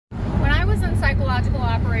was in psychological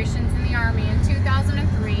operations in the Army in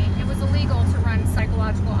 2003, it was illegal to run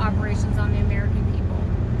psychological operations on the American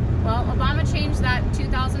people. Well, Obama changed that in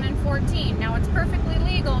 2014. Now it's perfectly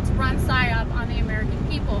legal to run PSYOP on the American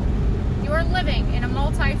people. You are living in a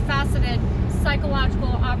multifaceted psychological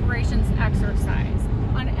operations exercise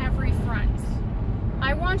on every front.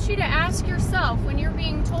 I want you to ask yourself, when you're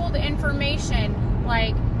being told information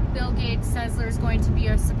like Bill Gates says there's going to be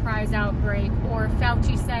a surprise outbreak, or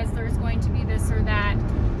Fauci says there's going to be this or that,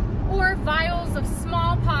 or vials of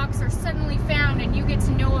smallpox are suddenly found and you get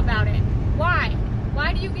to know about it. Why?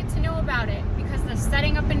 Why do you get to know about it? Because they're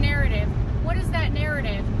setting up a narrative. What is that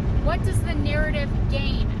narrative? What does the narrative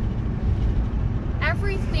gain?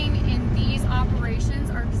 Everything in these operations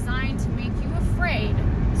are designed to make you afraid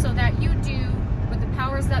so that you do what the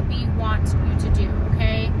powers that be want you to do,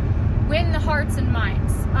 okay? Win the hearts and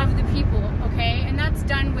minds of the people, okay? And that's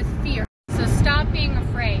done with fear.